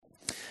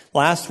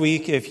Last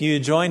week, if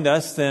you joined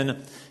us,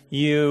 then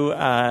you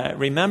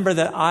remember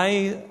that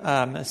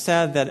I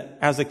said that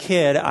as a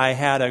kid, I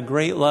had a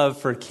great love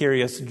for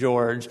Curious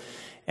George.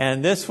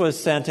 And this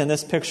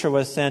picture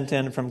was sent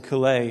in from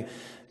Kule.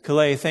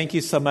 Kule, thank you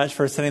so much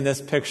for sending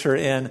this picture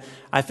in.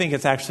 I think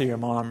it's actually your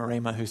mom,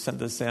 Rema, who sent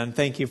this in.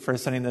 Thank you for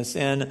sending this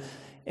in.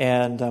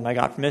 And I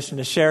got permission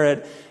to share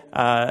it.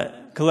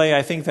 Kule,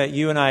 I think that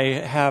you and I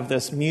have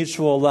this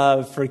mutual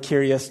love for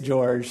Curious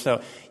George.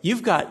 So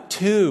you've got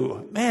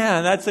two.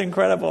 Man, that's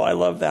incredible. I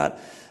love that.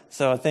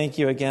 So thank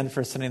you again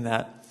for sending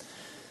that.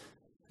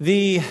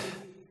 The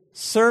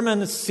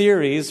sermon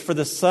series for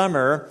the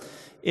summer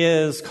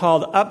is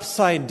called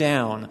Upside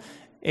Down,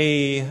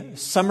 a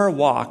summer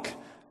walk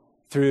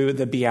through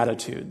the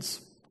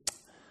Beatitudes.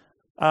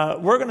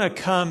 We're going to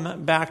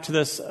come back to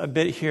this a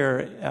bit here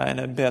in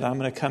a bit. I'm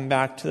going to come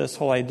back to this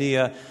whole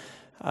idea.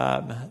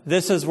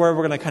 This is where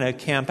we're going to kind of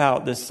camp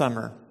out this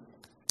summer.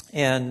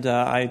 And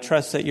I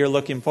trust that you're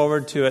looking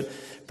forward to it.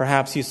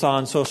 Perhaps you saw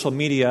on social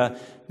media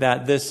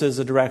that this is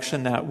a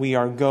direction that we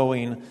are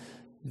going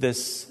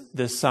this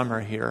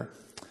summer here.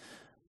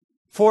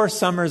 4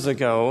 summers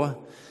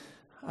ago,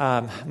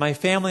 my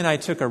family and I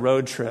took a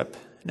road trip.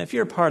 And if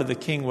you're part of the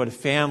Kingwood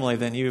family,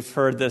 then you've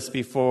heard this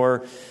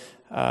before.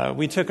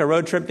 We took a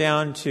road trip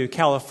down to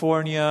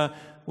California.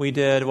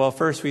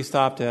 First we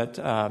stopped at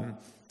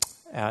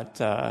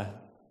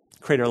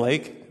Crater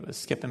Lake. It was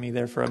skipping me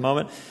there for a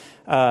moment.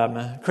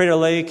 Crater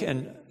Lake,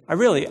 and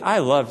I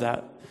love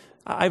that.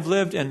 I've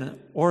lived in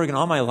Oregon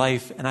all my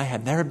life, and I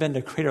had never been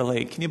to Crater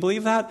Lake. Can you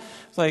believe that?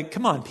 It's like,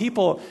 come on,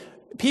 people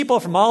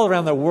from all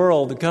around the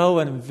world go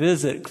and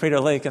visit Crater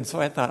Lake, and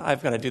so I thought,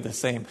 I've got to do the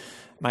same.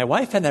 My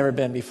wife had never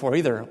been before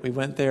either. We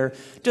went there,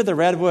 did the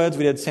Redwoods,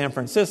 we did San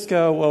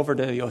Francisco, over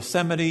to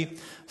Yosemite,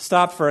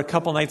 stopped for a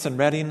couple nights in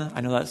Redding.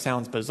 I know that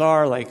sounds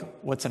bizarre, like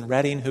what's in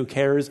Redding, who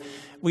cares?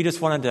 We just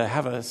wanted to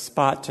have a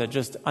spot to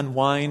just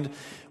unwind.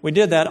 We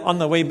did that on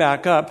the way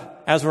back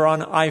up as we're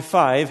on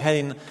I-5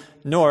 heading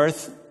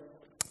north.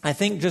 I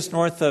think just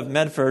north of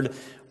Medford,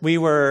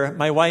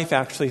 my wife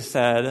actually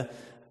said,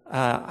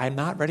 I'm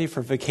not ready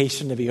for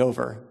vacation to be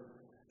over.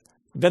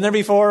 Been there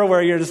before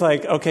where you're just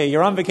like, okay,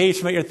 you're on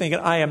vacation, but you're thinking,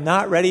 I am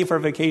not ready for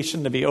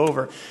vacation to be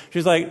over.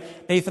 She's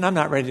like, Nathan, I'm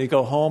not ready to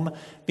go home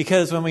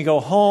because when we go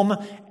home,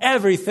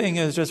 everything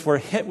is just, we're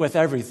hit with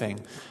everything.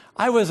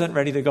 I wasn't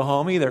ready to go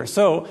home either.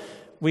 So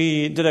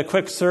we did a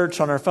quick search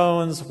on our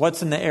phones.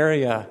 What's in the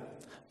area?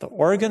 The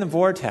Oregon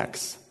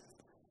Vortex.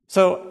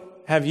 So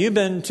have you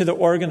been to the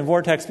Oregon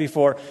Vortex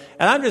before?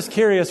 And I'm just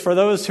curious, for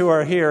those who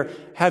are here,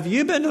 have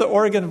you been to the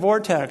Oregon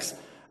Vortex?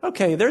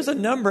 Okay, there's a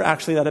number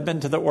actually that have been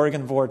to the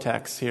Oregon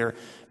Vortex here,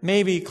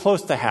 maybe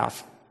close to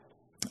half.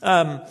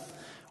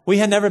 We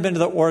had never been to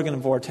the Oregon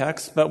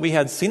Vortex, but we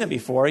had seen it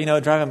before,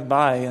 driving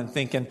by and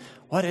thinking,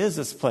 what is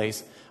this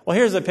place? Well,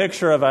 here's a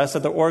picture of us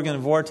at the Oregon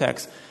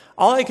Vortex.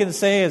 All I can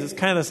say is it's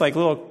kind of this like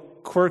little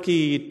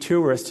quirky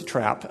tourist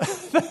trap.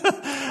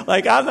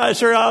 Like, I'm not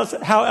sure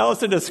how else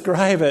to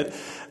describe it.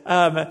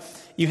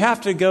 You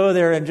have to go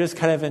there and just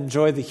kind of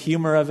enjoy the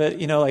humor of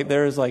it. Like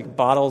there's like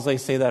bottles, they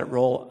say, that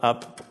roll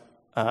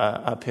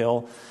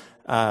uphill.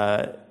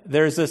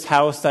 There's this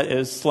house that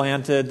is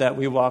slanted that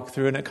we walk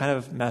through, and it kind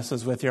of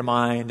messes with your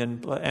mind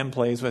and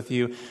plays with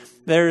you.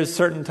 There's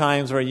certain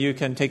times where you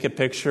can take a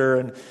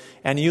picture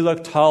and you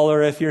look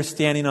taller if you're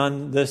standing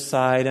on this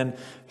side and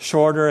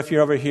shorter if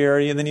you're over here,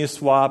 and then you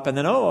swap, and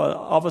then, all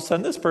of a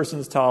sudden this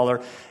person's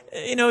taller.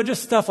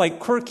 Just stuff like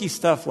quirky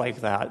stuff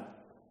like that.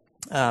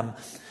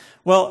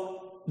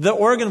 The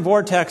Oregon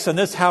Vortex and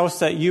this house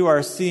that you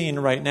are seeing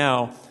right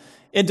now,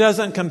 it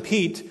doesn't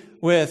compete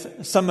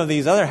with some of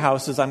these other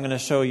houses I'm going to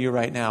show you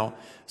right now.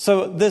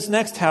 So this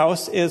next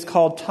house is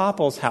called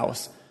Toppel's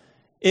house.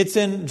 It's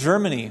in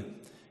Germany.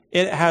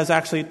 It has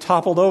actually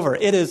toppled over.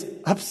 It is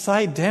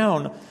upside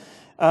down.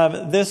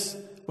 This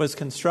was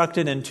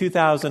constructed in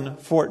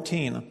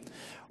 2014.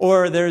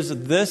 Or there's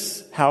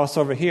this house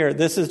over here.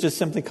 This is just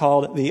simply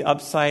called the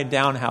Upside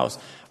Down House.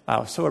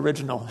 Wow, so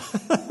original.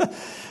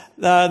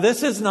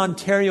 This is in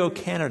Ontario,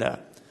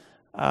 Canada.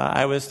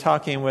 I was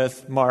talking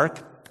with Mark,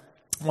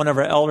 one of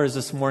our elders,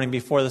 this morning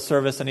before the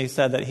service, and he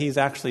said that he's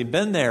actually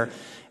been there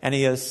and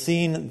he has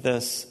seen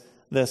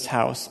this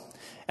house.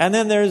 And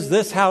then there's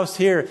this house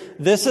here.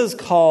 This is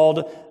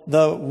called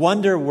the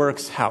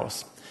Wonderworks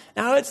house.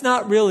 Now, it's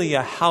not really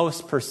a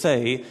house per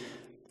se.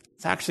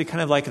 It's actually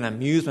kind of like an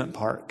amusement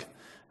park.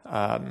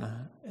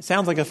 It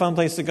sounds like a fun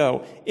place to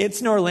go.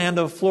 It's in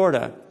Orlando,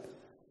 Florida.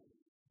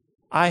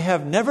 I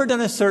have never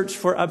done a search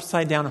for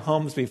upside down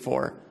homes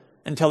before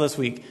until this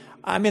week.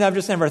 I've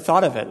just never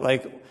thought of it.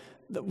 Like,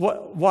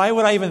 why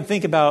would I even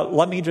think about,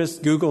 let me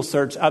just Google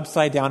search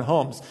upside down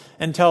homes?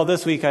 Until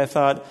this week I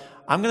thought,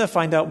 I'm going to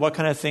find out what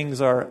kind of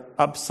things are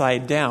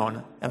upside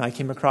down. And I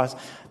came across,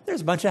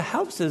 there's a bunch of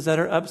houses that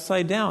are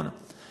upside down.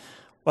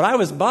 What I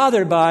was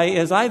bothered by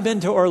is I've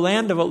been to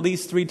Orlando at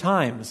least 3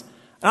 times.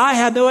 And I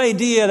had no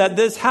idea that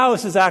this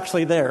house is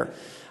actually there.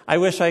 I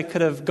wish I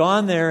could have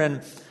gone there,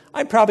 and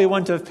I probably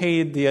wouldn't have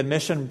paid the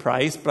admission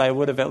price, but I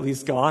would have at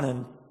least gone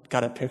and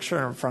got a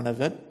picture in front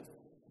of it.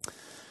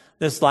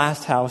 This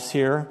last house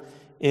here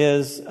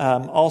is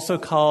also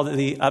called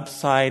the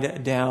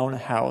Upside Down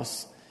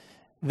House.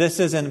 This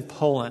is in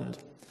Poland.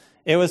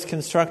 It was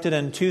constructed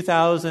in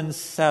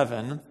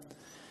 2007,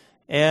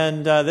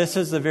 and this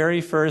is the very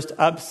first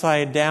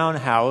upside-down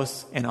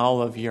house in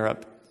all of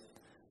Europe.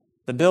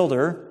 The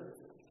builder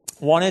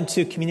wanted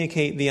to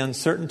communicate the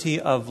uncertainty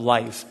of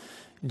life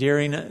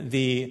during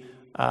the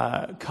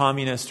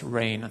communist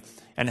reign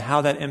and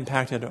how that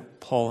impacted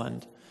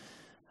Poland.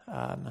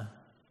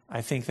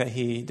 I think that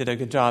he did a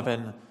good job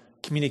in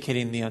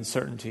communicating the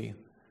uncertainty.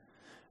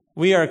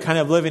 We are kind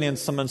of living in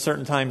some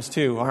uncertain times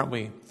too, aren't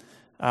we?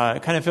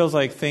 It kind of feels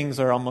like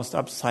things are almost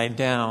upside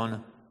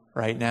down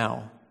right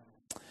now.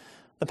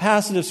 The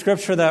passage of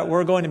Scripture that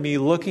we're going to be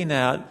looking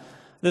at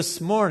this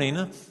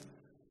morning,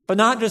 but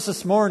not just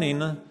this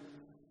morning,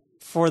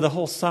 for the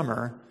whole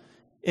summer,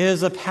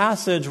 is a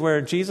passage where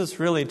Jesus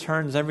really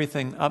turns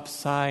everything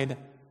upside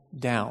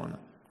down.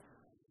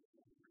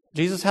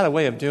 Jesus had a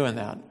way of doing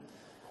that.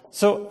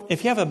 So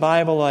if you have a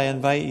Bible, I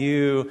invite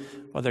you,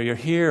 whether you're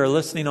here or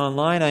listening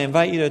online, I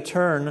invite you to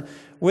turn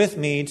with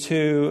me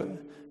to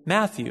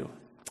Matthew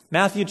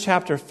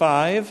chapter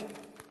 5,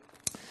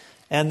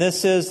 and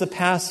this is the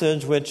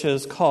passage which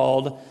is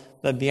called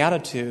the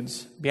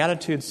Beatitudes.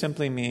 Beatitudes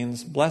simply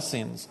means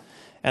blessings,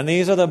 and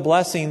these are the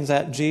blessings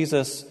that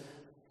Jesus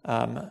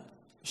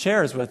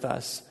shares with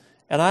us,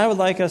 and I would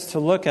like us to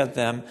look at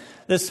them.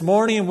 This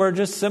morning we're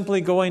just simply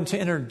going to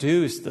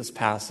introduce this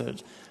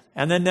passage,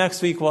 and then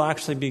next week we'll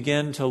actually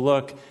begin to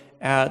look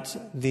at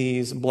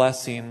these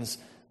blessings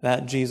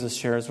that Jesus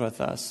shares with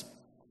us.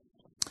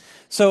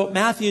 So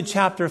Matthew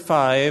chapter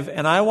 5,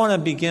 and I want to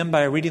begin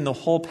by reading the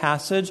whole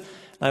passage.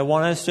 I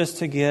want us just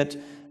to get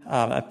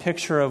a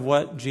picture of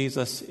what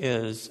Jesus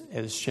is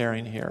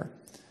sharing here.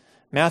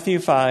 Matthew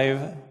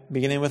 5,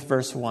 beginning with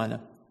verse 1.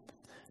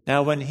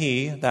 Now when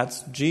he,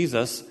 that's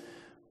Jesus,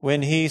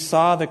 when he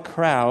saw the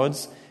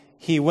crowds,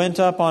 he went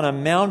up on a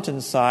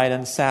mountainside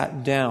and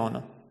sat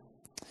down.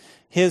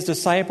 His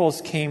disciples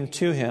came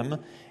to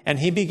him, and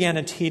he began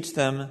to teach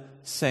them,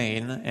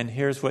 saying, and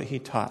here's what he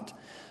taught: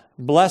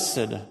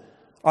 Blessed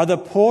are the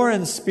poor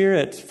in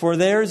spirit, for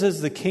theirs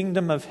is the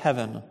kingdom of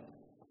heaven.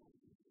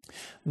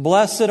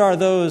 Blessed are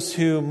those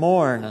who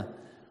mourn,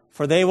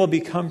 for they will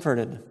be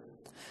comforted.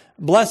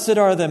 Blessed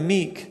are the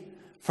meek,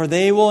 for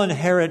they will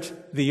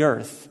inherit the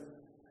earth.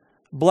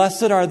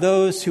 Blessed are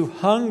those who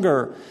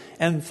hunger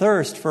and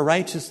thirst for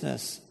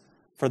righteousness,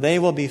 for they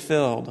will be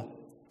filled.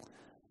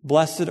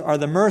 Blessed are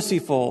the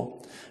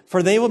merciful,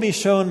 for they will be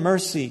shown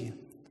mercy.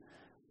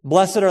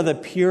 Blessed are the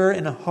pure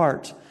in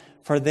heart,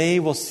 for they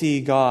will see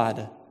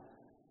God.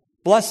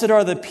 Blessed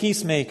are the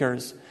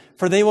peacemakers,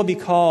 for they will be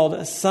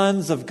called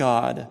sons of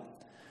God.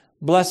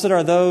 Blessed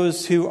are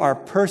those who are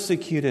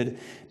persecuted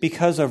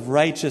because of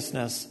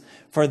righteousness,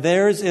 for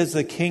theirs is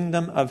the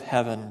kingdom of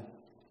heaven.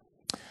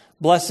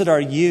 Blessed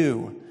are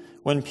you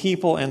when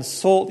people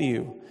insult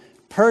you,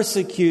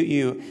 persecute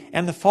you,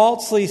 and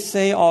falsely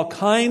say all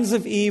kinds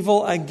of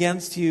evil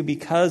against you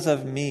because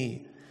of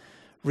me.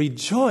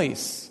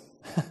 Rejoice.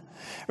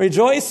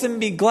 Rejoice and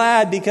be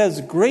glad,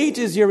 because great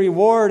is your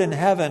reward in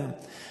heaven.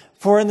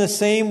 For in the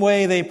same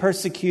way they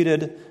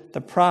persecuted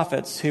the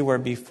prophets who were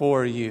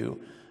before you.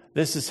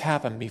 This has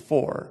happened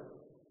before.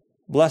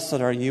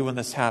 Blessed are you when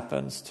this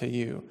happens to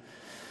you.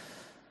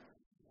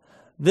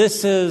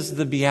 This is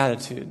the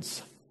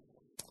Beatitudes.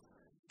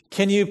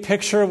 Can you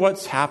picture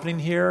what's happening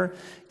here?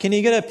 Can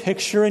you get a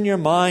picture in your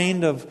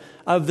mind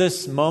of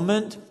this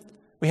moment?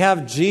 We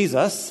have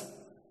Jesus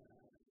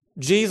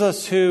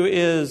who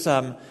is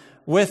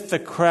with the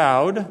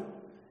crowd,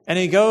 and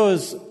he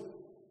goes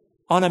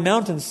on a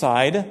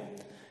mountainside.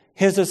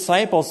 His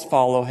disciples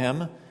follow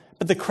him,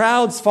 but the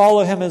crowds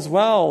follow him as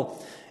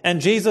well.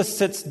 And Jesus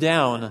sits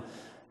down.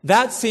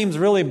 That seems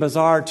really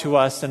bizarre to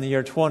us in the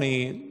year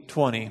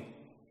 2020.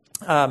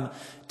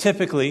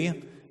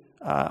 Typically,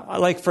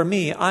 like for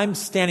me, I'm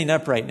standing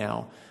up right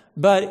now.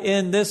 But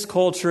in this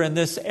culture, in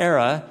this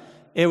era,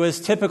 it was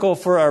typical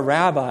for a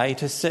rabbi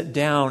to sit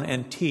down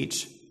and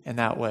teach in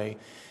that way.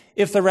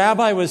 If the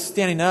rabbi was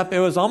standing up, it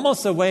was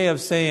almost a way of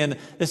saying,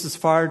 this is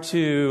far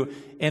too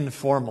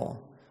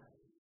informal.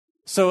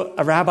 So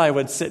a rabbi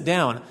would sit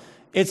down.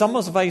 It's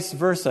almost vice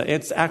versa.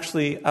 It's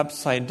actually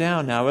upside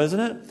down now, isn't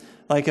it?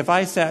 Like if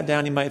I sat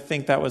down, you might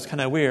think that was kind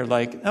of weird.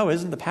 Like, oh,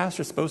 isn't the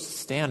pastor supposed to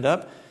stand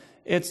up?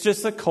 It's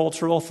just a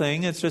cultural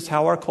thing. It's just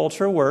how our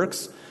culture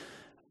works.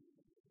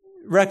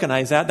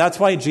 Recognize that. That's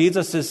why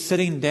Jesus is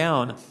sitting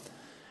down.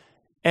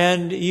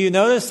 And you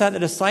notice that the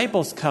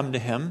disciples come to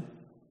him.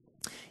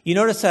 You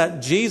notice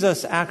that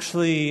Jesus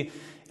actually,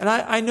 and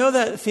I know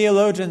that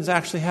theologians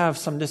actually have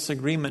some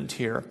disagreement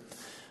here,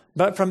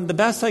 but from the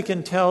best I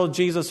can tell,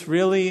 Jesus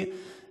really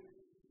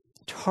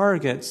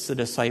targets the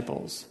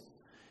disciples.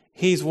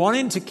 He's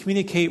wanting to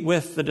communicate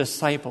with the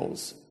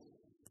disciples.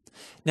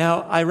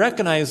 Now, I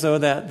recognize, though,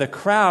 that the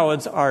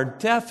crowds are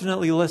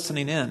definitely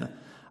listening in.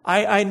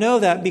 I know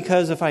that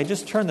because if I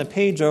just turn the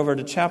page over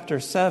to chapter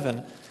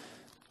 7,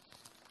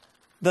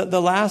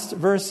 the last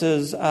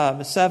verses,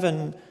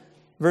 7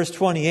 Verse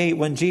 28,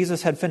 when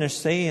Jesus had finished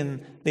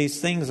saying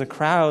these things, the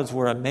crowds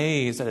were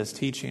amazed at his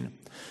teaching.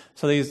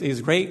 So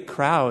these great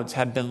crowds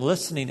had been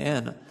listening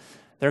in.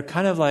 They're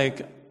kind of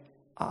like,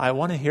 I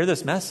want to hear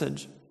this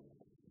message.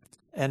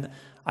 And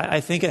I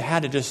think it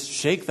had to just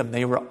shake them.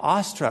 They were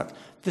awestruck.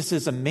 This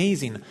is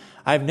amazing.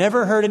 I've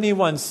never heard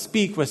anyone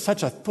speak with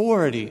such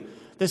authority.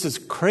 This is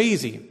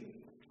crazy.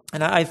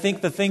 And I think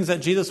the things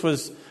that Jesus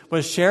was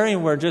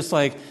sharing were just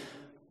like,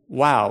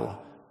 wow,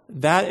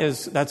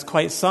 that's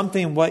quite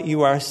something what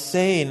you are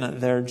saying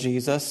there,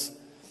 Jesus.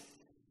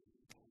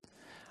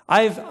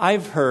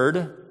 I've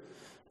heard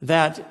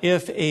that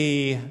if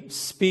a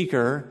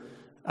speaker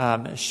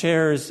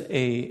shares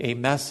a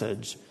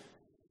message,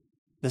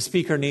 the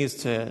speaker needs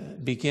to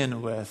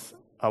begin with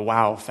a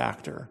wow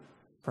factor.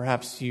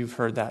 Perhaps you've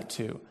heard that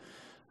too.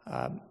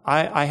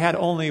 I had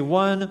only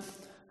one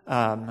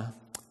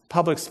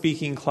public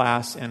speaking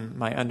class in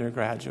my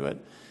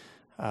undergraduate.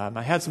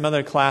 I had some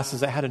other classes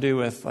that had to do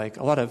with like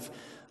a lot of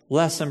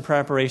lesson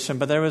preparation,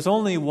 but there was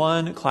only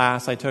one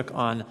class I took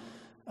on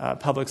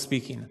public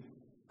speaking.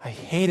 I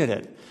hated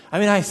it. I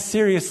mean, I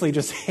seriously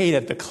just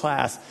hated the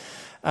class.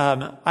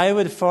 I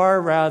would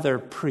far rather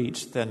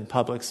preach than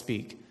public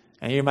speak.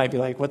 And you might be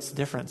like, what's the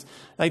difference?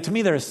 Like, to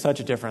me, there is such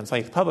a difference.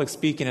 Like, public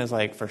speaking is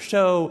like for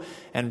show,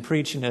 and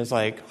preaching is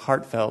like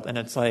heartfelt. And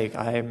it's like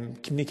I'm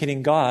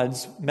communicating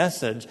God's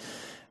message.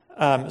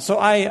 So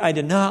I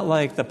did not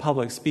like the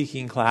public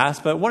speaking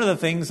class. But one of the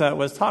things that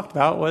was talked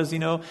about was,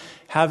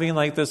 having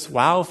like this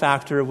wow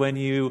factor when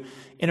you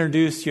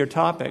introduce your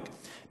topic.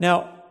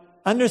 Now,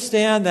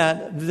 understand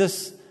that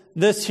this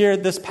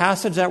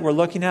passage that we're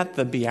looking at,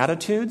 the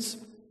Beatitudes,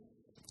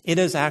 it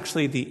is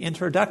actually the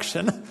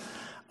introduction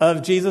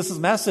of Jesus'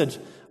 message.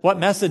 What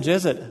message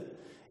is it?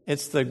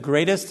 It's the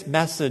greatest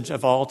message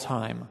of all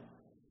time.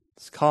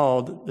 It's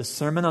called the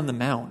Sermon on the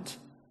Mount.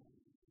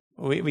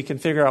 We can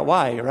figure out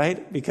why,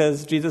 right?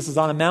 Because Jesus is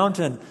on a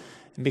mountain.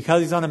 And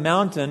because he's on a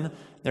mountain,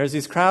 there's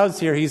these crowds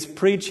here. He's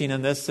preaching,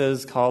 and this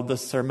is called the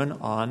Sermon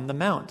on the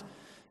Mount.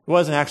 It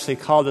wasn't actually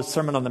called the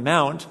Sermon on the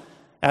Mount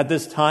at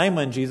this time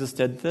when Jesus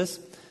did this.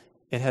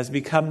 It has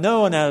become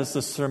known as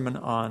the Sermon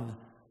on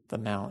the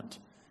Mount.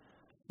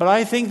 But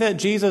I think that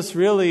Jesus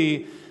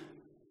really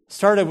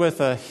started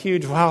with a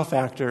huge wow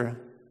factor.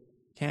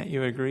 Can't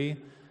you agree?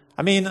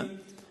 I mean,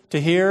 to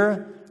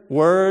hear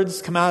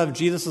words come out of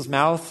Jesus'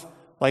 mouth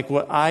like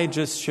what I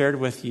just shared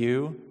with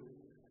you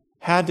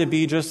had to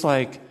be just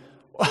like,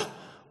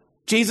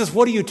 Jesus,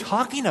 what are you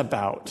talking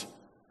about?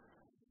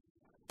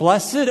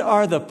 Blessed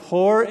are the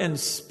poor in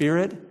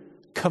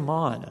spirit. Come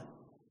on.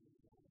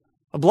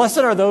 Blessed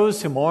are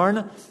those who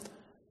mourn.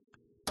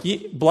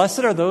 Blessed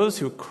are those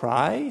who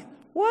cry.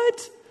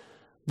 What?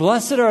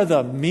 Blessed are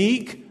the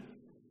meek.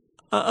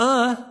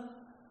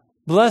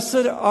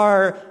 Blessed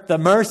are the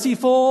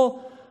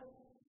merciful.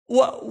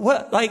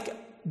 What? Like,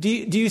 do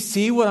you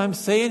see what I'm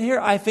saying here?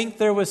 I think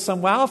there was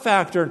some wow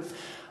factor.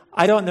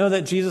 I don't know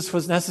that Jesus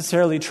was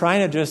necessarily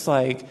trying to just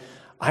like,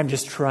 I'm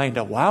just trying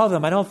to wow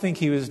them. I don't think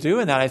he was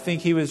doing that. I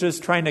think he was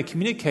just trying to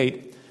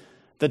communicate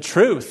the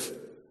truth.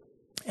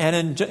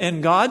 And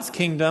in God's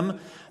kingdom,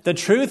 the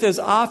truth is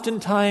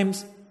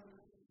oftentimes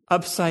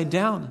upside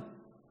down.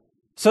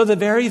 So the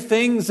very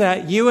things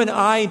that you and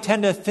I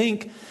tend to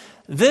think,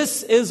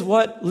 this is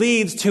what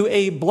leads to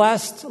a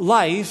blessed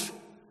life,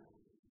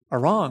 are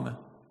wrong.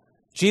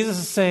 Jesus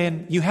is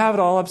saying, you have it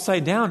all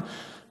upside down.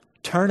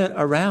 Turn it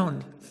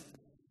around.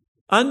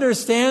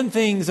 Understand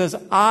things as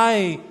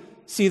I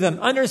see them.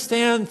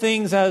 Understand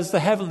things as the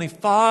Heavenly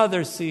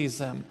Father sees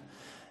them.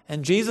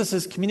 And Jesus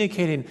is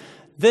communicating,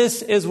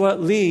 this is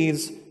what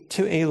leads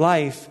to a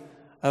life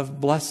of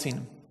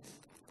blessing.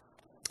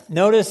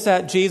 Notice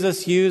that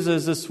Jesus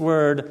uses this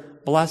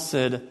word,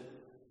 blessed,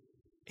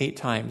 8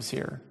 times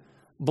here.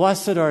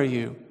 Blessed are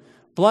you.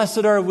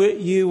 Blessed are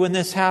you when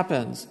this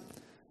happens.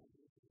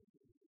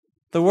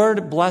 The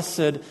word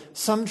blessed,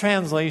 some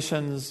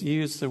translations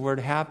use the word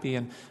happy,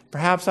 and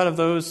perhaps out of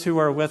those who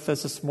are with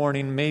us this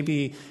morning,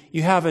 maybe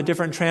you have a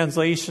different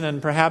translation,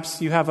 and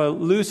perhaps you have a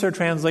looser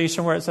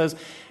translation where it says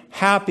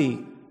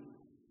happy.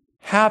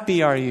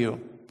 Happy are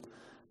you.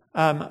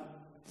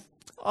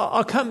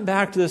 I'll come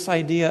back to this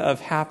idea of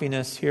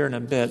happiness here in a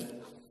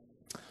bit.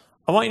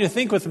 I want you to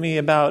think with me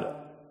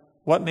about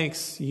what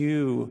makes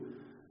you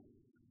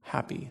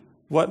happy.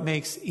 What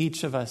makes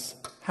each of us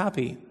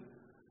happy?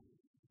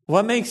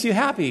 What makes you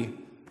happy?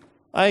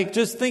 Like,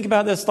 just think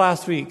about this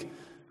last week.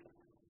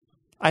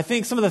 I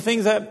think some of the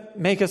things that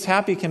make us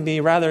happy can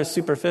be rather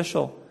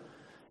superficial.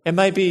 It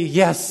might be,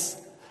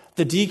 yes,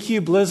 the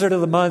DQ Blizzard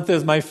of the month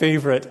is my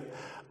favorite.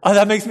 Oh,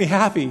 that makes me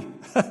happy.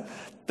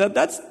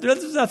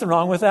 There's nothing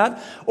wrong with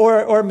that.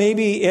 Or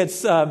maybe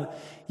it's,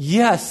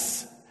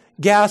 yes,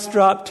 gas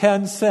dropped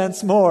 10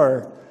 cents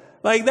more.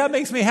 Like, that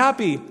makes me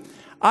happy.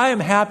 I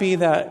am happy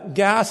that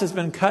gas has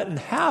been cut in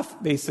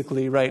half,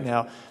 basically, right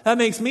now. That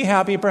makes me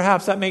happy.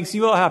 Perhaps that makes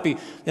you all happy.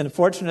 The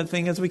unfortunate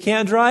thing is we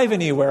can't drive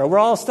anywhere. We're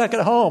all stuck at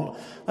home.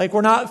 Like,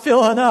 we're not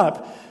filling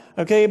up.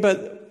 Okay,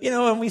 but,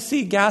 when we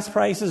see gas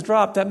prices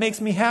drop, that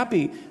makes me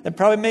happy. That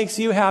probably makes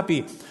you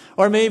happy.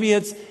 Or maybe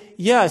it's,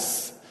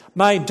 Yes,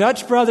 my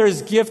Dutch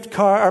Brothers gift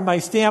card or my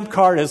stamp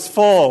card is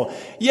full.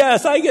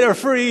 Yes, I get a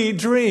free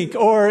drink.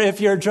 Or if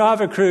you're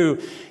Java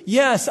Crew,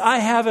 yes, I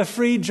have a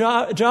free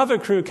Java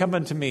Crew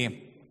coming to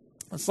me.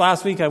 This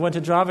last week I went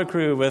to Java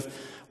Crew with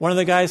one of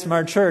the guys from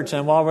our church,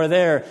 and while we're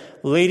there,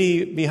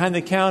 lady behind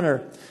the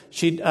counter,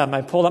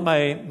 I pulled up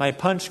my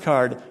punch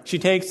card. She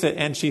takes it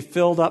and she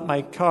filled up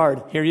my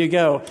card. Here you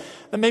go.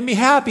 That made me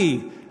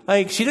happy.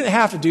 Like, she didn't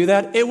have to do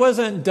that. It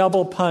wasn't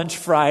double punch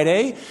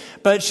Friday,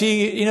 but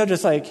she,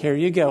 just like, here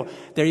you go.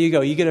 There you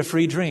go. You get a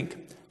free drink.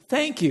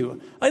 Thank you.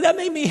 Like, that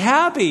made me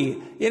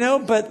happy,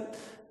 but,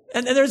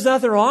 and there's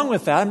nothing wrong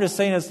with that. I'm just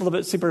saying it's a little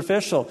bit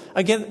superficial.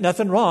 Again,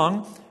 nothing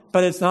wrong,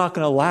 but it's not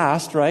going to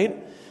last, right?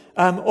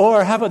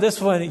 Or how about this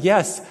one?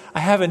 Yes, I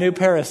have a new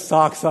pair of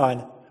socks on.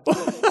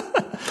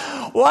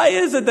 Why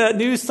is it that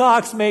new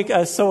socks make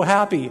us so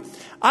happy?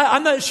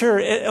 I'm not sure,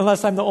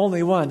 unless I'm the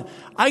only one.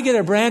 I get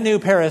a brand new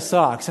pair of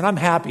socks and I'm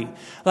happy.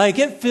 Like,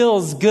 it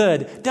feels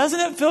good. Doesn't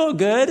it feel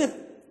good?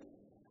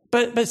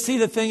 But see,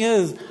 the thing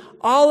is,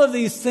 all of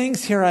these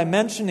things here I'm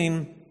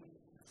mentioning,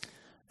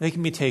 they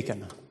can be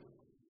taken.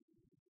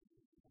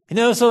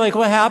 So like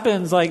what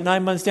happens like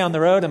 9 months down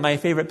the road and my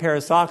favorite pair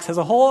of socks has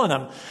a hole in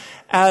them,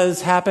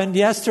 as happened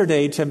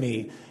yesterday to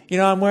me.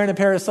 I'm wearing a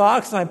pair of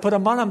socks and I put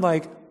them on. I'm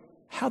like,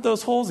 how'd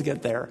those holes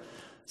get there?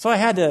 So I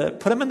had to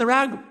put them in the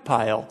rag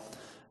pile.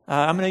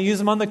 I'm going to use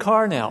them on the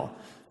car now.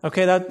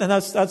 Okay,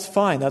 that's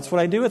fine. That's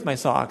what I do with my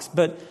socks.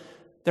 But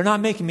they're not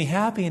making me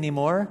happy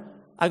anymore.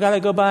 I got to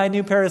go buy a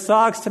new pair of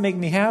socks to make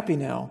me happy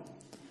now.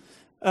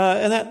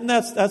 And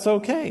that's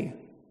okay.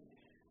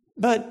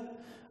 But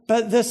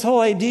this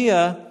whole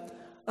idea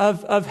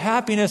of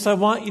happiness, I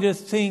want you to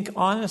think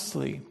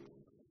honestly.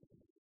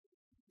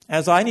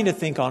 As I need to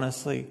think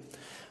honestly.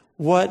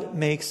 What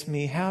makes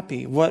me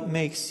happy? What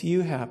makes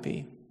you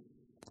happy?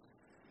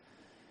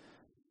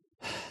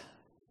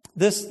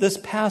 This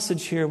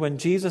passage here, when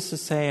Jesus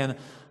is saying,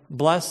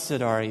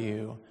 blessed are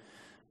you,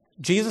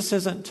 Jesus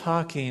isn't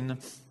talking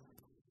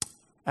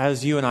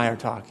as you and I are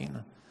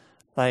talking.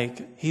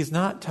 Like, he's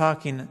not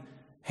talking,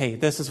 hey,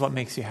 this is what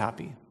makes you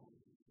happy.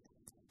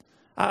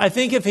 I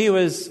think if he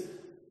was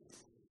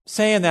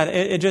saying that,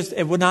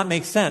 it would not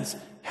make sense.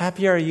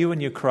 Happy are you when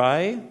you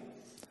cry?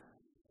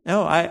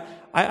 No,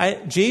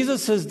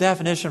 Jesus'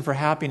 definition for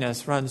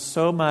happiness runs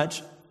so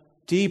much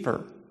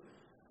deeper.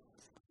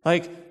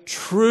 Like,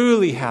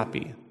 truly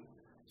happy.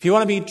 If you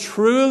want to be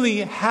truly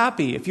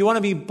happy, if you want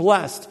to be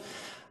blessed,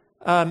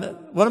 one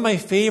of my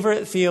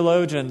favorite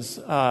theologians,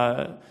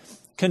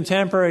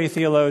 contemporary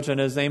theologian,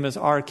 his name is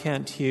R.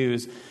 Kent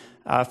Hughes,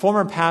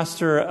 former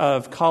pastor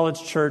of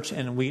College Church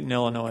in Wheaton,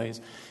 Illinois.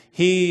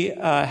 He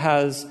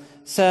has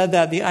said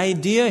that the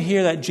idea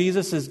here that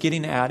Jesus is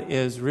getting at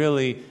is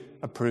really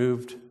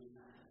approved.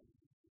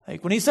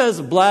 Like, when he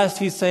says blessed,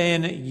 he's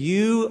saying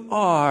you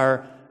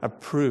are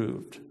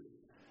approved.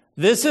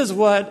 This is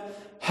what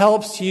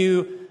helps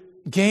you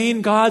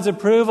gain God's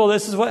approval.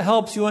 This is what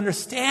helps you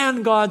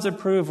understand God's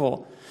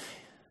approval.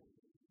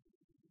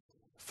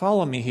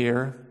 Follow me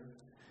here.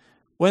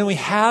 When we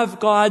have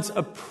God's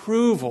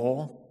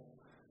approval,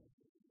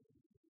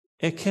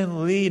 it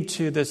can lead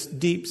to this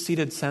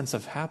deep-seated sense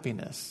of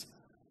happiness.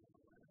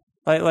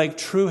 Like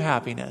true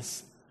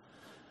happiness.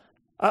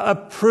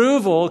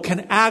 Approval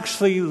can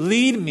actually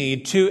lead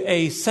me to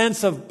a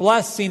sense of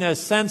blessing, a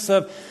sense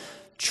of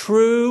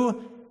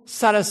true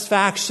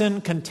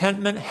satisfaction,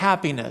 contentment,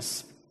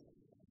 happiness.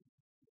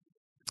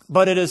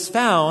 But it is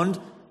found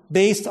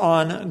based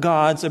on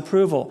God's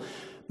approval.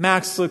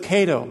 Max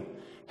Lucado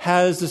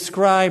has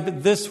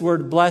described this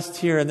word blessed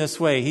here in this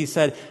way. He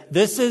said,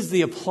 this is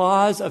the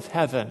applause of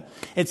heaven.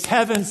 It's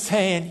heaven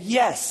saying,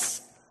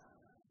 yes,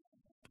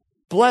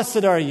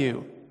 blessed are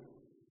you.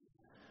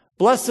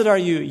 Blessed are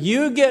you.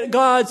 You get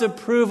God's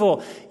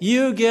approval.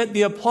 You get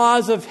the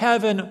applause of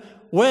heaven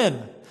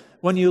when?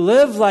 When you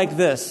live like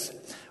this.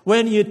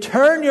 When you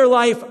turn your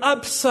life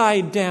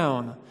upside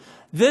down.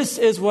 This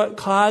is what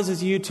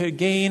causes you to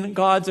gain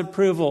God's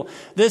approval.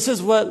 This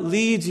is what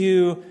leads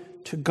you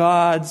to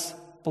God's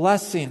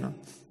blessing.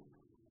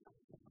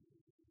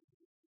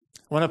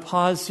 I want to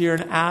pause here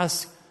and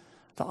ask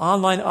the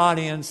online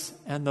audience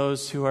and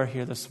those who are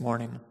here this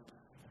morning,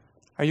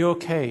 are you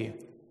okay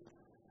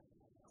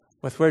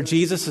with where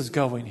Jesus is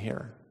going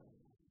here?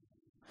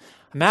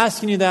 I'm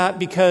asking you that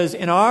because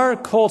in our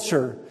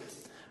culture,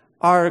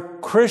 our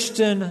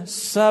Christian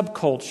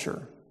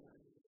subculture,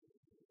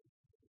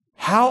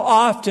 how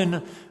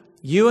often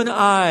you and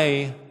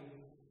I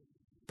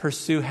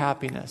pursue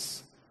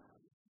happiness.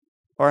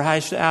 Or I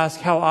should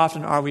ask, how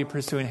often are we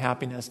pursuing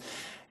happiness?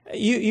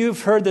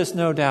 You've heard this,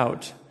 no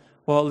doubt.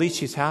 Well, at least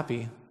she's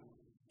happy.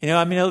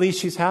 At least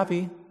she's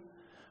happy.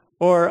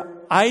 Or,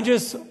 I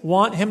just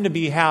want him to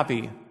be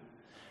happy.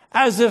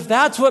 As if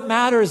that's what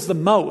matters the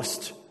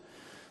most.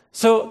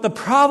 So the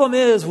problem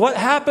is, what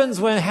happens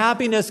when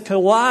happiness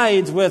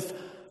collides with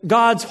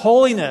God's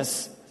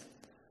holiness?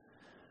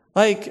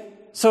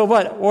 So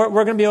what? We're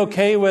going to be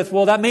okay with,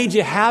 well, that made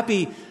you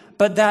happy,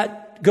 but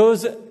that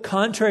goes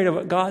contrary to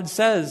what God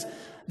says.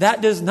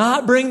 That does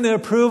not bring the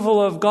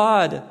approval of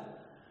God.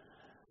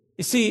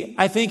 You see,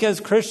 I think as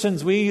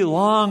Christians, we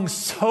long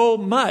so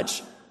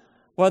much,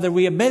 whether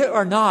we admit it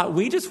or not,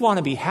 we just want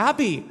to be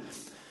happy.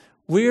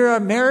 We're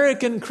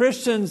American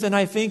Christians, and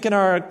I think in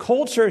our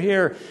culture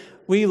here,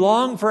 we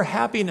long for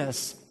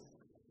happiness.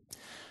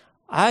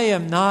 I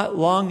am not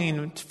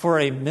longing for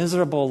a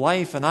miserable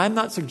life, and I'm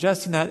not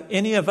suggesting that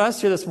any of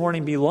us here this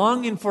morning be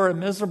longing for a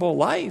miserable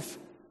life.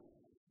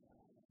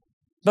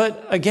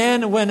 But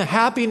again, when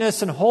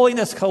happiness and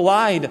holiness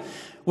collide,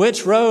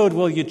 which road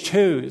will you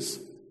choose?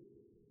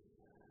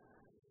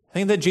 I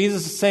think that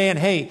Jesus is saying,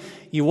 hey,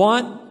 you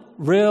want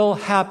real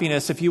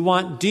happiness, if you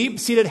want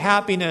deep-seated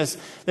happiness,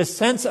 the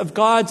sense of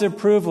God's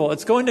approval,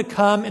 it's going to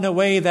come in a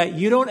way that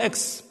you don't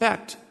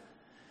expect.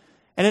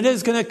 And it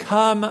is going to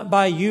come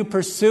by you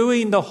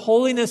pursuing the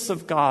holiness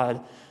of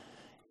God.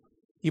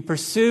 You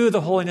pursue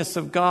the holiness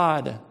of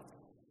God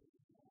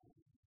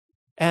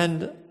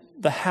and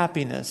the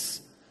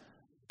happiness,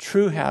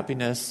 true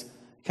happiness,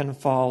 can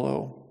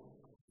follow.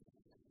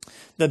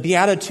 The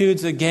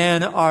Beatitudes,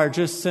 again, are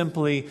just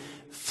simply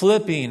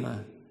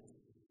flipping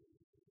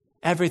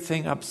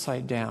everything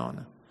upside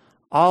down.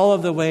 All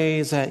of the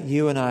ways that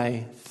you and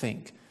I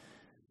think.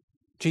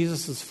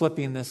 Jesus is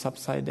flipping this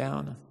upside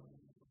down.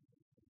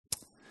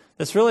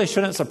 This really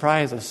shouldn't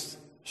surprise us,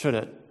 should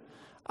it?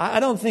 I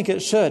don't think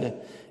it should,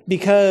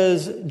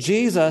 because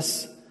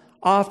Jesus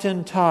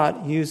often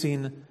taught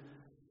using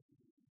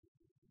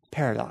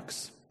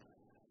paradox.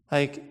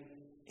 Like,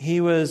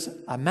 he was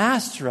a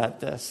master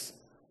at this.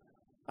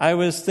 I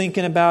was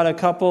thinking about a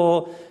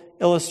couple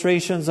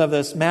illustrations of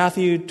this.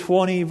 Matthew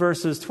 20,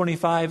 verses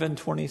 25 and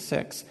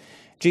 26.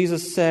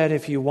 Jesus said,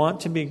 if you want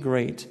to be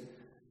great,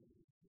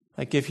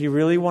 like if you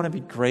really want to be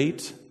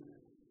great,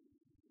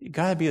 you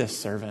got to be the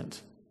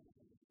servant.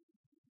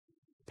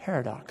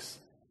 Paradox.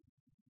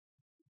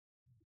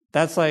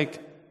 That's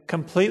like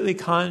completely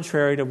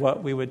contrary to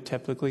what we would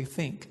typically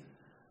think.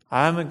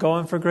 I'm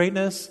going for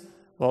greatness.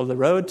 Well, the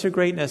road to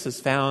greatness is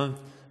found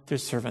through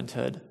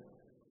servanthood.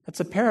 That's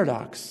a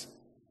paradox.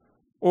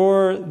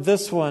 Or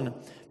this one,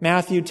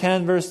 Matthew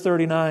 10, verse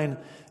 39,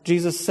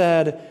 Jesus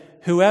said,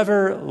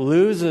 whoever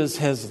loses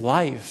his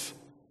life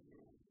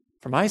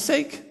for my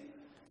sake,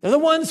 they're the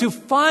ones who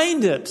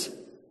find it.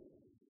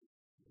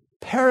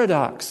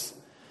 Paradox.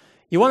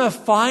 You want to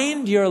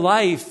find your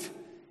life,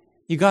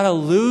 you got to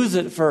lose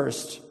it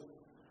first.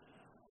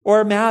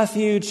 Or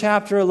Matthew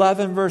chapter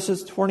 11,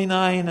 verses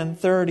 29 and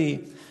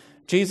 30,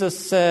 Jesus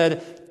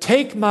said,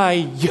 take my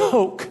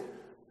yoke.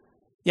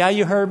 Yeah,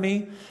 you heard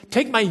me.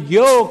 Take my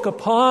yoke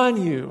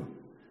upon you.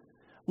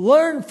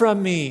 Learn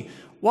from me.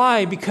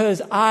 Why?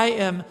 Because I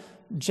am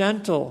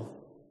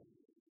gentle.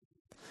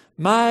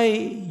 My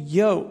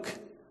yoke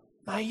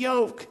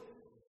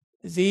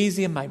is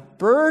easy, and my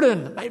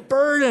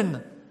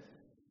burden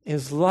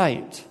is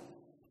light.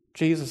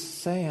 Jesus is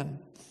saying.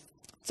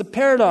 It's a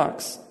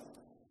paradox.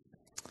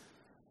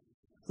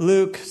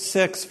 Luke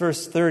 6,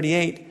 verse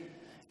 38,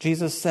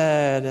 Jesus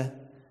said,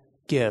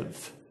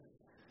 give.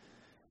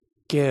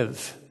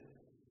 Give.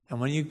 And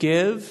when you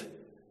give,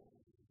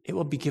 it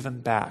will be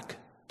given back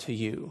to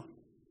you.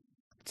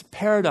 It's a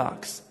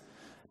paradox.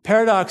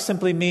 Paradox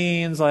simply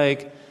means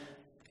like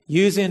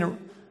using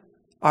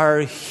our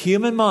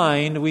human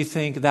mind, we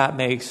think that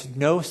makes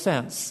no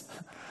sense.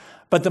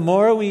 But the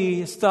more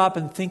we stop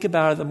and think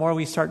about it, the more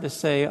we start to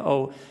say,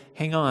 oh,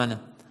 hang on,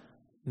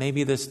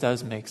 maybe this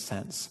does make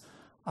sense.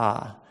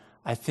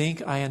 I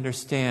think I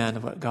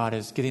understand what God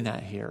is getting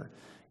at here.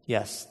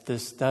 Yes,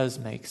 this does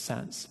make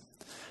sense.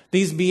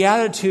 These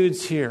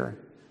Beatitudes here,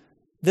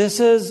 this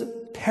is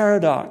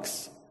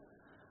paradox.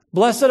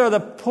 Blessed are the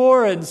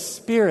poor in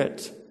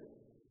spirit.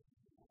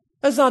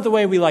 That's not the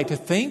way we like to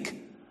think.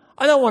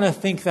 I don't want to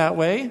think that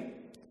way.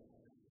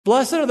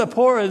 Blessed are the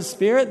poor in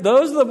spirit.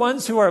 Those are the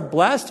ones who are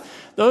blessed.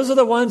 Those are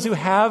the ones who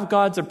have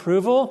God's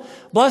approval.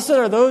 Blessed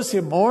are those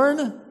who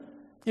mourn.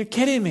 You're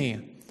kidding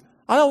me.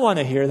 I don't want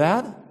to hear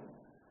that.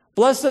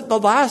 Blessed, the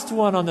last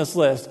one on this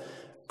list,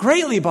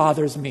 greatly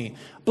bothers me.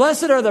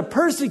 Blessed are the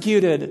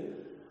persecuted.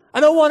 I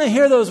don't want to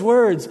hear those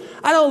words.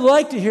 I don't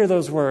like to hear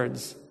those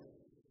words.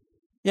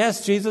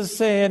 Yes, Jesus is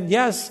saying,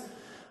 yes,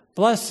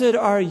 blessed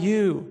are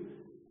you.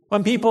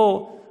 When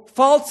people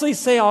falsely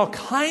say all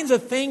kinds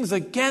of things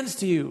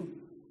against you,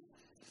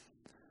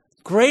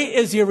 great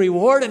is your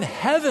reward in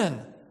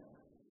heaven.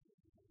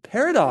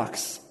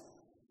 Paradox.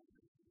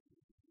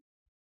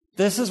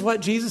 This is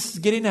what Jesus is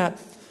getting at.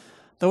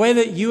 The way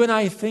that you and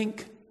I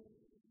think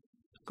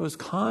goes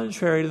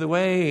contrary to the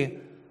way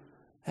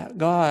that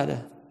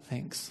God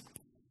thinks.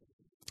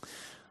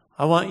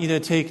 I want you to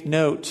take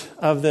note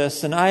of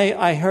this. And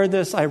I heard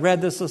this, I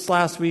read this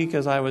last week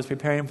as I was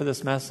preparing for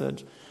this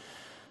message.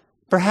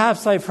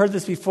 Perhaps I've heard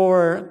this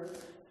before.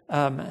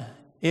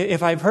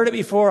 If I've heard it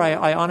before,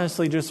 I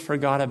honestly just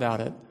forgot about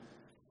it.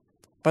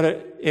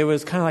 But it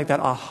was kind of like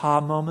that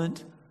aha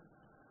moment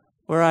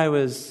where I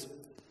read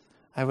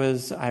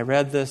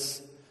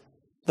this.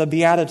 The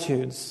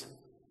Beatitudes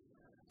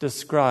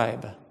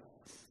describe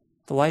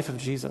the life of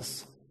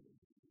Jesus.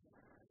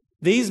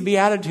 These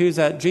Beatitudes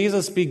that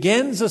Jesus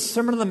begins the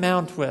Sermon on the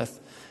Mount with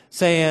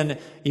saying,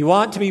 you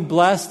want to be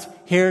blessed?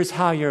 Here's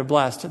how you're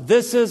blessed.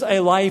 This is a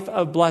life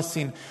of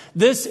blessing.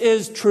 This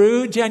is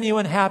true,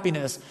 genuine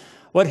happiness.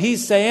 What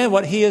he's saying,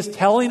 what he is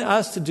telling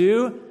us to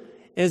do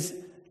is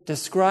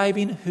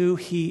describing who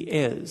he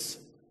is.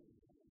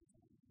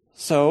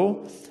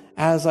 So,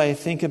 as I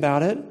think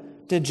about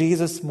it, did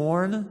Jesus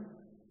mourn?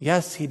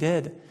 Yes, he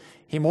did.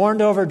 He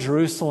mourned over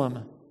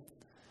Jerusalem.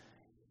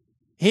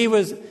 He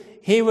was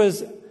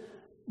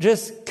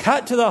just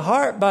cut to the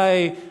heart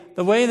by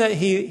the way that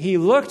he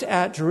looked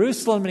at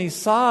Jerusalem and he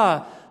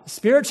saw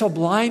spiritual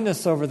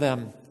blindness over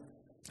them.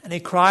 And he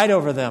cried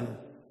over them.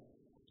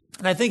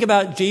 And I think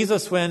about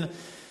Jesus when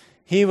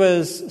he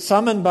was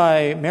summoned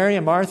by Mary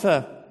and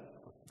Martha,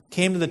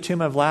 came to the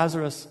tomb of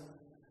Lazarus.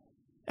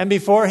 And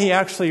before he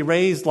actually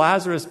raised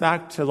Lazarus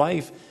back to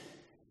life,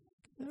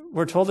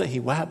 we're told that he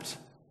wept.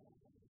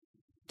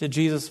 Did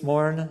Jesus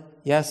mourn?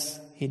 Yes,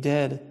 he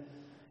did.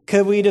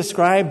 Could we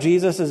describe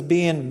Jesus as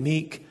being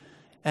meek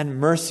and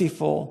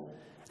merciful,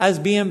 as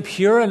being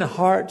pure in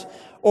heart,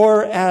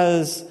 or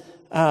as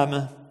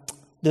as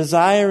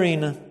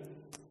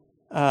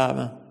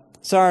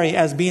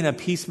being a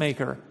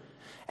peacemaker?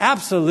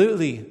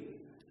 Absolutely.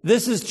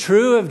 This is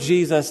true of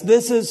Jesus.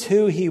 This is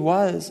who he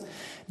was.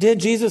 Did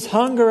Jesus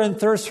hunger and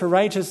thirst for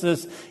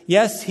righteousness?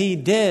 Yes, he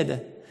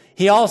did.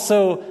 He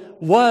also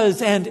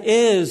was and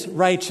is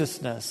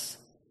righteousness.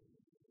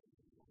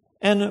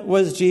 And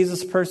was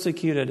Jesus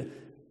persecuted?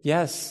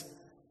 Yes,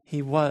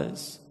 he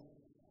was.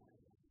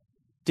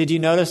 Did you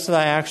notice that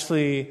I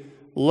actually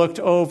looked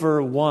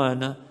over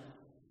one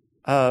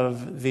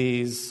of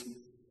these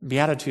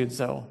Beatitudes,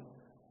 though?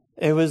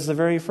 It was the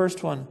very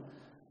first one.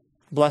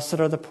 Blessed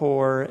are the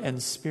poor in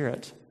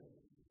spirit.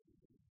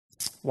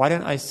 Why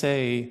didn't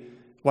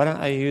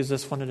I use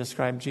this one to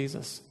describe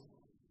Jesus?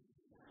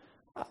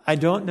 I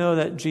don't know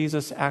that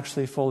Jesus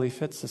actually fully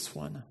fits this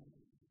one.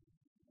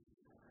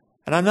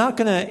 And I'm not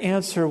going to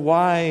answer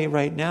why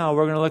right now.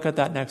 We're going to look at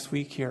that next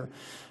week here.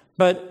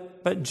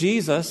 But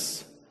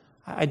Jesus,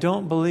 I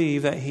don't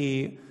believe that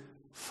he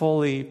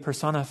fully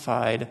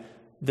personified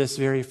this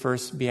very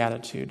first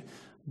beatitude.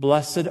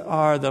 Blessed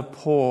are the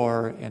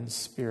poor in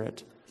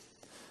spirit.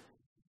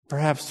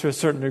 Perhaps to a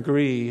certain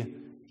degree,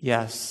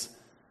 yes.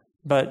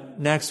 But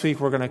next week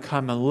we're going to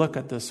come and look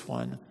at this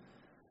one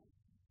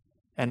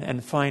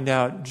and find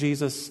out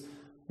Jesus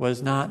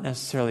was not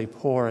necessarily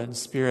poor in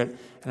spirit.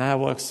 And I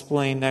will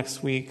explain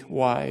next week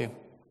why.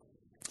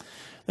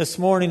 This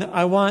morning,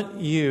 I want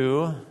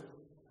you,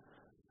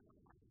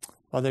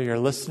 whether you're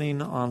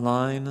listening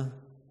online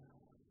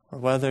or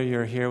whether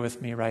you're here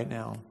with me right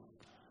now,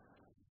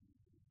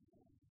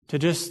 to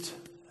just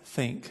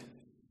think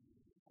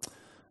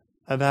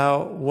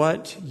about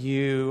what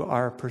you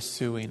are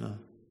pursuing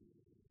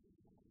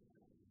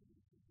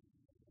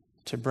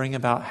to bring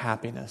about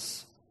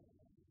happiness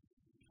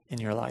in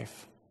your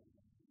life.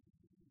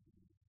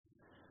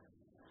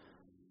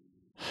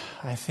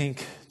 I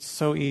think it's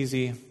so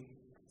easy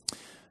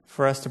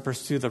for us to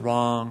pursue the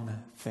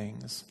wrong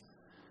things.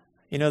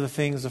 You know,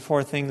 the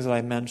four things that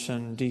I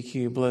mentioned,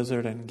 DQ,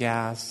 Blizzard, and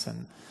gas,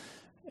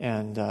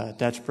 and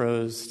Dutch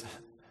Bros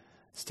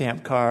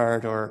stamp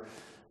card, or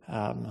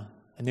a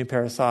new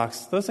pair of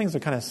socks. Those things are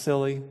kind of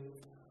silly.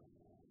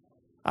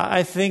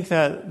 I think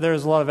that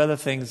there's a lot of other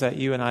things that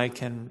you and I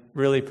can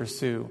really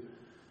pursue,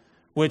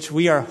 which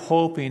we are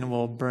hoping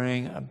will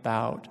bring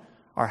about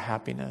our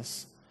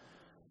happiness.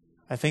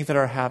 I think that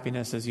our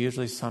happiness is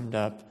usually summed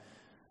up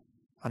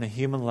on a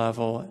human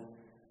level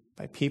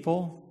by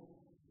people,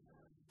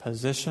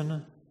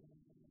 position,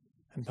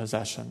 and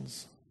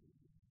possessions.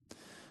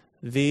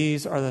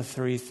 These are the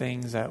three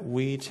things that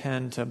we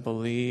tend to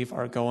believe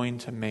are going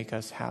to make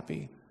us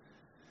happy.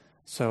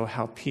 So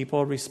how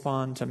people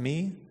respond to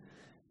me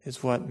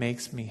is what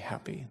makes me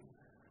happy.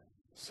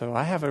 So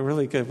I have a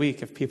really good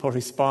week if people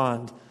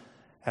respond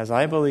as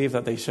I believe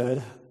that they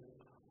should.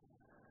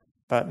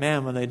 But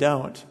man, when they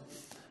don't,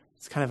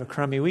 it's kind of a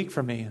crummy week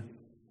for me.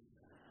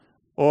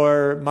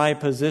 Or my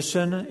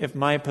position, if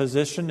my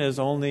position is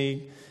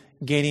only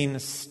gaining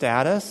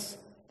status,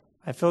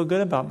 I feel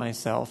good about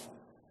myself.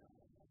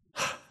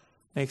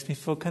 Makes me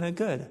feel kind of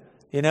good,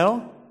 you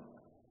know?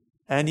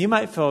 And you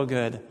might feel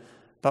good.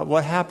 But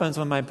what happens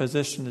when my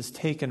position is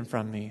taken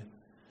from me?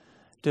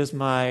 Does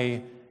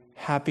my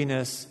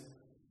happiness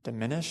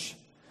diminish?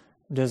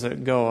 Does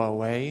it go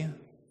away?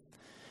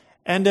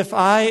 And if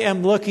I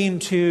am looking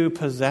to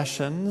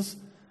possessions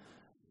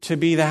to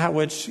be that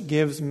which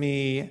gives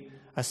me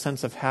a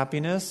sense of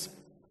happiness,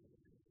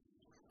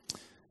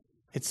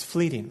 it's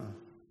fleeting.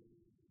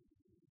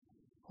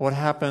 What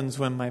happens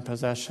when my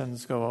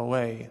possessions go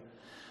away?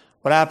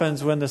 What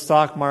happens when the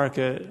stock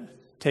market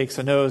takes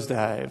a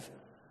nosedive?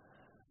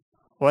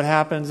 What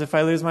happens if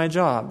I lose my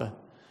job?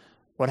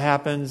 What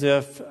happens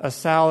if a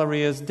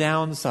salary is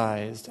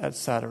downsized,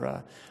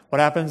 etc.?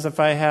 What happens if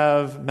I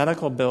have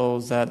medical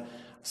bills that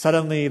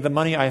suddenly the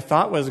money I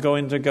thought was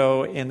going to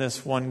go in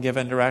this one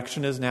given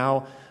direction is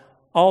now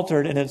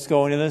altered and it's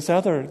going in this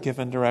other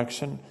given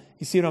direction?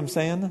 You see what I'm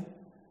saying?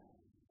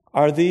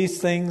 Are these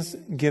things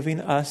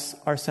giving us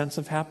our sense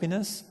of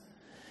happiness?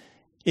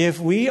 if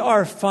we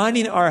are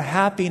finding our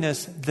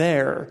happiness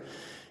there,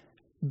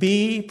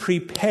 be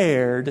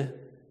prepared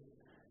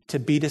to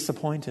be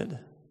disappointed.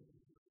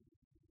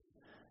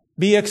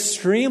 Be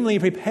extremely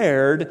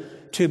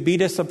prepared to be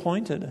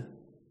disappointed.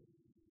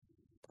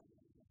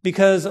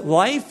 Because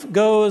life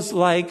goes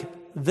like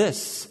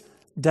this,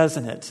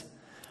 doesn't it?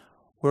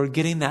 We're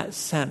getting that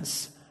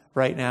sense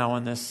right now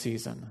in this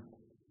season.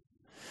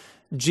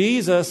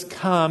 Jesus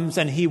comes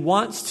and he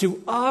wants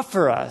to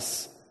offer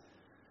us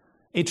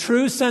a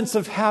true sense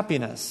of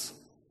happiness,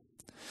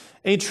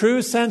 a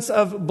true sense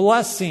of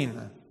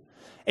blessing,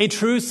 a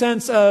true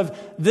sense of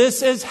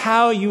this is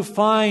how you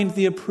find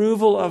the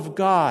approval of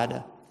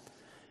God.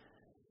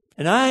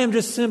 And I am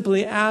just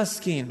simply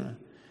asking,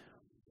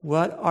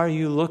 what are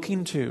you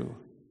looking to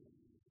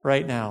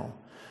right now?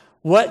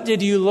 What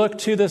did you look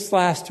to this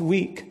last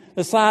week,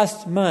 this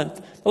last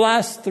month, the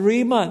last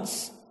 3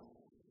 months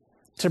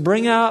to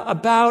bring out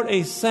about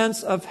a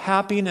sense of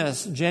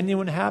happiness,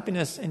 genuine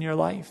happiness in your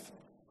life?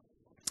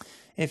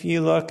 If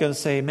you look and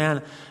say,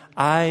 man,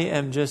 I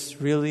am just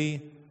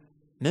really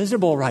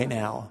miserable right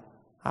now.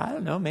 I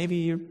don't know, maybe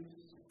you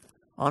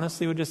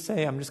honestly would just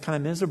say, I'm just kind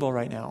of miserable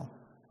right now.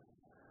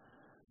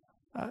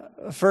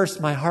 First,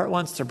 my heart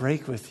wants to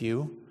break with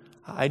you.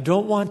 I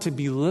don't want to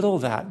belittle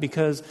that,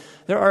 because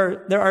there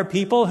are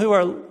people who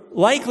are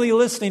likely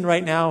listening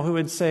right now who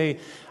would say,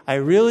 I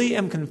really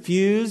am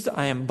confused.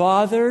 I am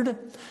bothered.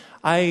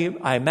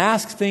 I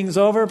mask things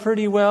over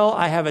pretty well.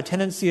 I have a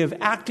tendency of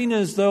acting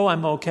as though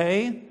I'm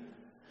okay.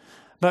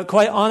 But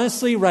quite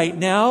honestly, right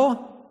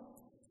now,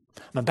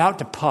 I'm about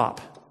to pop.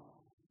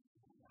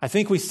 I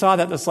think we saw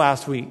that this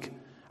last week.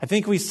 I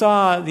think we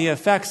saw the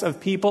effects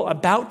of people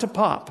about to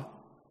pop.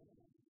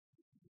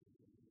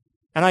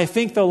 And I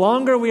think the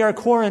longer we are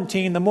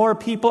quarantined, the more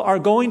people are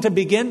going to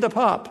begin to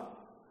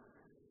pop.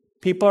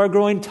 People are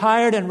growing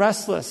tired and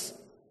restless.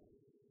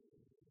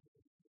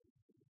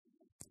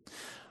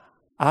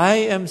 I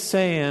am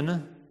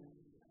saying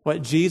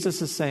what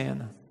Jesus is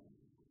saying.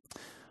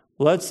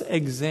 Let's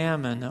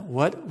examine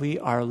what we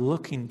are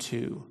looking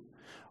to,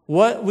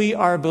 what we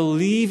are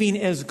believing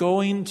is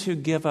going to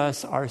give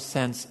us our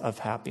sense of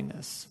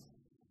happiness.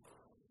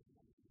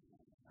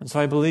 And so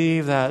I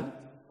believe that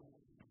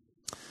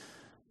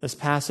this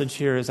passage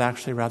here is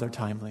actually rather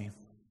timely.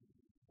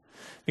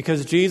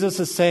 Because Jesus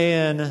is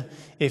saying,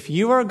 if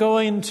you are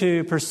going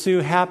to pursue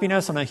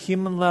happiness on a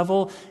human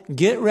level,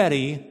 get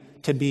ready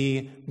to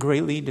be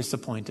greatly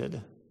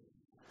disappointed.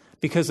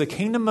 Because the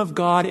kingdom of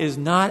God is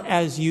not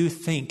as you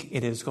think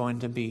it is going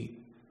to be.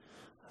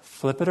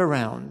 Flip it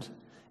around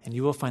and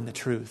you will find the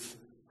truth.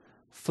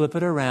 Flip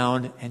it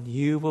around and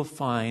you will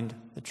find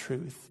the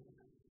truth.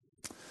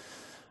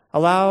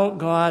 Allow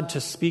God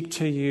to speak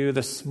to you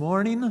this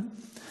morning,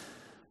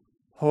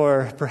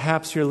 or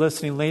perhaps you're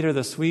listening later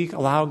this week.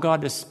 Allow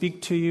God to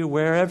speak to you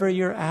wherever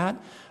you're at.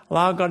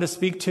 Allow God to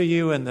speak to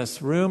you in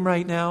this room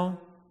right now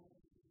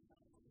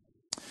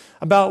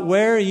about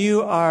where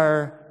you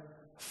are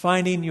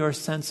finding your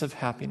sense of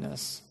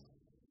happiness.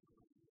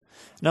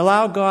 And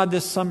allow God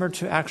this summer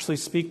to actually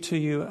speak to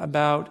you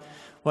about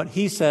what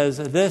He says,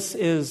 this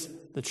is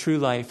the true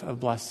life of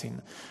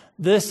blessing.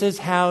 This is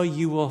how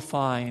you will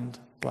find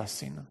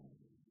blessing.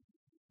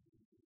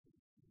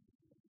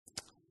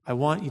 I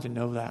want you to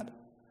know that.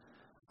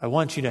 I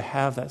want you to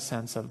have that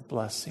sense of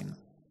blessing.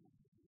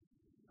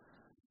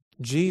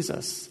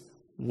 Jesus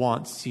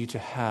wants you to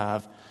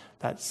have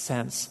that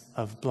sense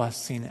of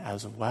blessing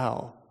as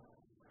well.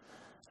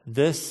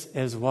 This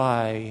is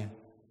why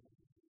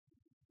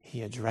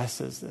He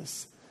addresses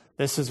this.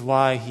 This is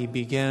why He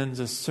begins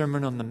a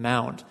Sermon on the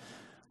Mount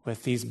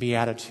with these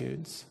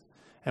Beatitudes.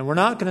 And we're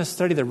not going to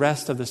study the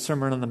rest of the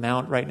Sermon on the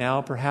Mount right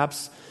now,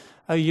 perhaps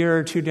a year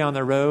or two down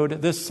the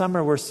road. This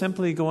summer, we're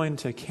simply going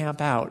to camp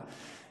out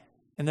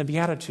in the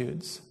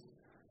Beatitudes.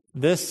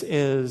 This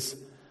is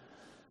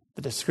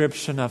the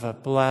description of a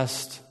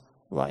blessed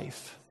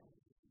life.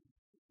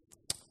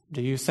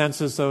 Do you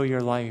sense as though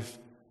your life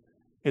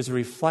is a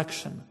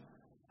reflection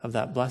of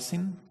that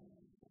blessing?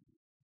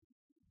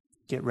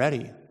 Get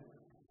ready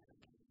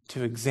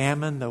to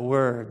examine the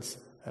words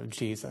of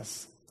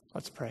Jesus.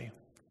 Let's pray.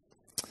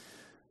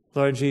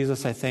 Lord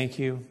Jesus, I thank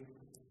you.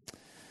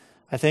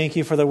 I thank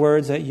you for the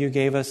words that you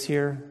gave us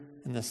here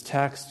in this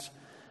text.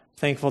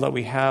 Thankful that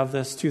we have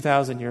this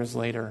 2,000 years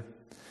later.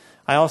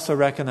 I also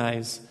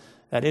recognize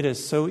that it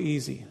is so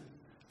easy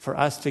for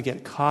us to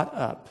get caught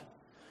up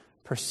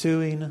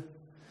pursuing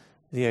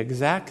the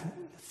exact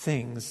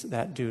things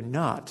that do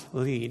not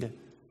lead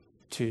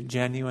to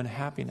genuine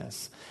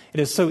happiness.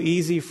 It is so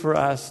easy for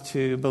us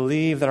to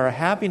believe that our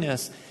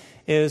happiness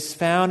is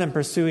found in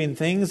pursuing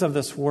things of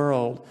this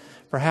world,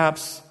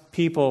 perhaps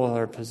people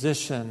or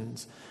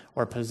positions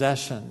or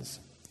possessions.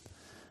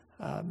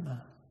 God,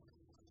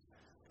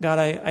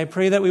 I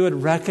pray that we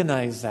would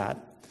recognize that.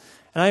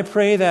 And I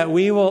pray that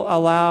we will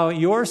allow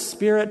your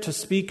Spirit to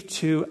speak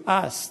to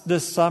us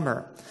this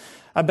summer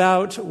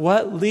about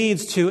what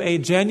leads to a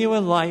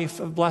genuine life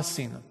of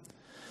blessing.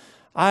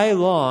 I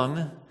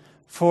long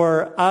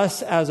for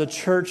us as a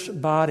church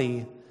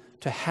body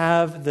to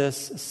have this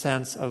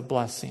sense of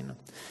blessing.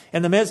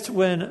 In the midst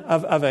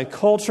of a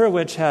culture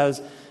which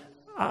has,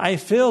 I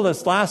feel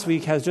this last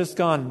week has just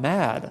gone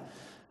mad.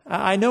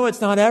 I know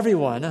it's not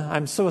everyone.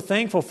 I'm so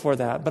thankful for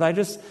that. But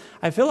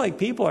I feel like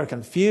people are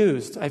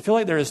confused. I feel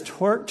like there is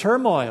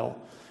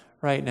turmoil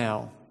right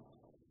now.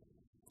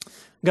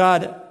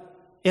 God,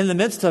 in the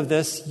midst of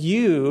this,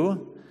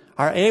 you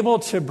are able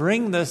to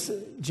bring this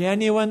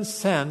genuine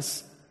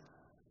sense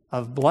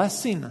of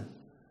blessing,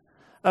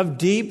 of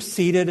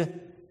deep-seated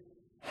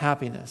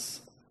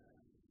happiness.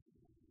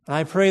 And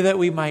I pray that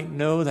we might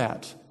know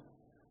that.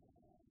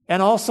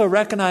 And also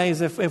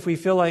recognize if we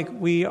feel like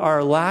we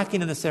are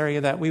lacking in this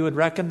area, that we would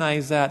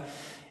recognize that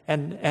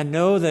and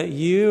know that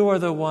you are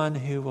the one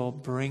who will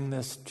bring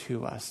this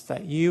to us,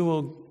 that you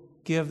will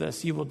give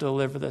this, you will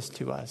deliver this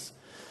to us.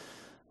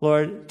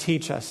 Lord,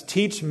 teach us.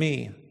 Teach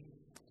me.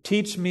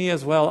 Teach me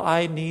as well.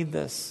 I need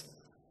this.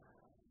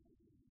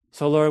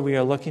 So, Lord, we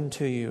are looking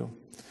to you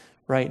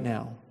right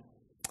now.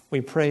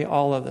 We pray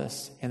all of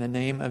this in the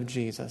name of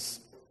Jesus.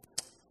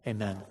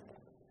 Amen.